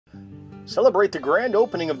Celebrate the grand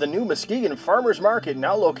opening of the new Muskegon Farmers Market,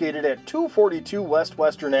 now located at 242 West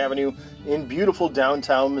Western Avenue in beautiful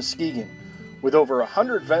downtown Muskegon. With over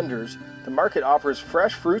 100 vendors, the market offers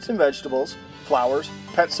fresh fruits and vegetables, flowers,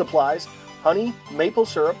 pet supplies, honey, maple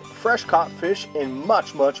syrup, fresh caught fish, and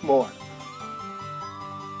much, much more.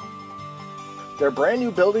 Their brand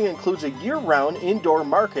new building includes a year-round indoor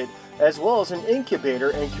market as well as an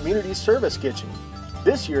incubator and community service kitchen.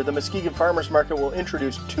 This year, the Muskegon Farmers Market will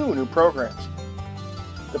introduce 2 new programs.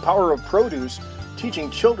 The Power of Produce, teaching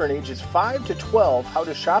children ages 5 to 12 how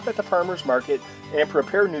to shop at the farmers market and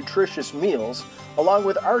prepare nutritious meals, along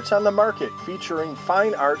with Arts on the Market, featuring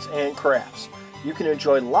fine arts and crafts. You can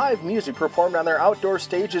enjoy live music performed on their outdoor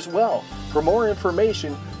stage as well. For more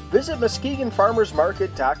information, visit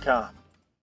MuskegonFarmersMarket.com.